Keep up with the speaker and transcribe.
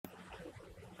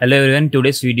Hello everyone,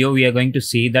 today's video we are going to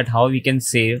see that how we can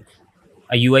save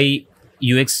a UI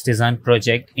UX design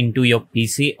project into your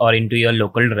PC or into your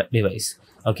local device.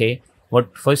 Okay,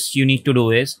 what first you need to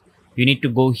do is you need to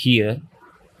go here,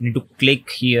 you need to click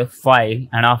here file,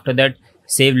 and after that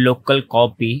save local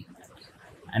copy,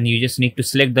 and you just need to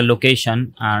select the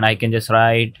location, and I can just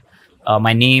write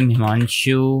my name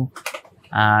Himanshu,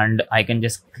 and I can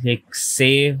just click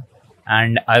save,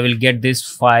 and I will get this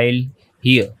file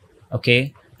here.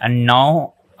 Okay, and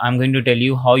now I'm going to tell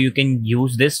you how you can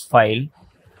use this file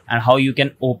and how you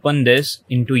can open this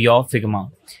into your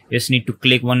Figma. You just need to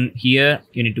click one here,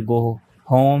 you need to go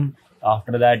home,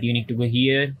 after that you need to go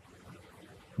here,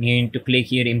 you need to click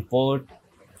here import,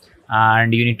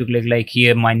 and you need to click like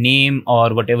here my name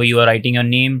or whatever you are writing your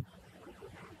name,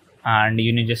 and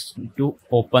you need just to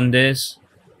open this.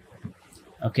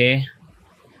 Okay,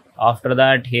 after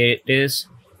that here it is,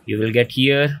 you will get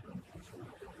here.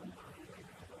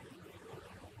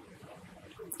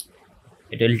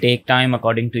 It will take time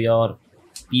according to your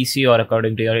PC or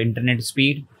according to your internet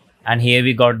speed, and here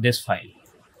we got this file.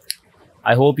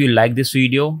 I hope you like this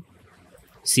video.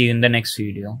 See you in the next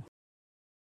video.